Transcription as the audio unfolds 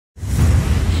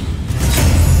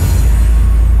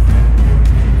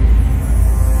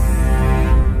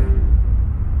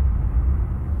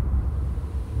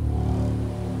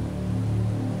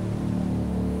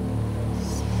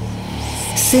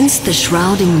Since the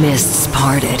shrouding mists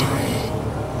parted,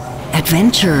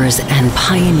 adventurers and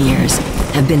pioneers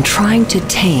have been trying to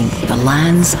tame the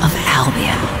lands of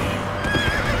Albion,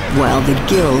 while the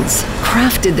guilds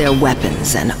crafted their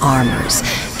weapons and armors,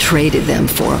 traded them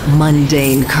for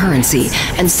mundane currency,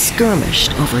 and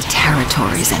skirmished over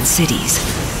territories and cities.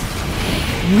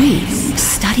 We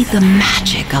studied the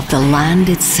magic of the land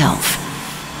itself,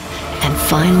 and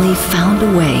finally found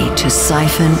a way to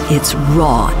siphon its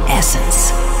raw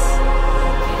essence.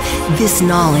 This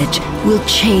knowledge will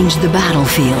change the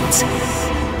battlefields.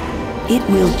 It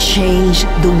will change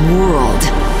the world.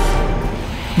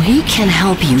 We can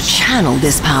help you channel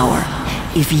this power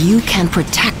if you can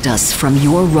protect us from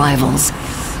your rivals.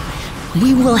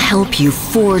 We will help you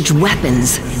forge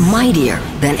weapons mightier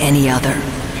than any other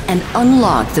and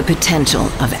unlock the potential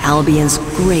of Albion's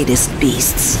greatest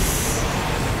beasts.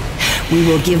 We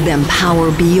will give them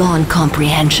power beyond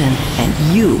comprehension,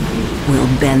 and you will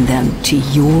bend them to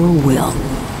your will,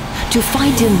 to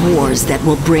fight in wars that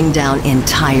will bring down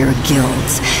entire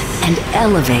guilds and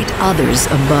elevate others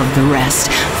above the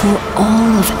rest for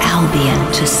all of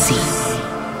Albion to see.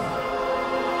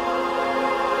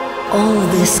 All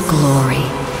this glory,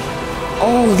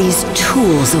 all these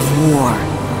tools of war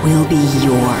will be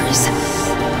yours.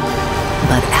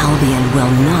 But Albion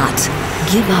will not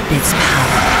give up its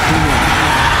power.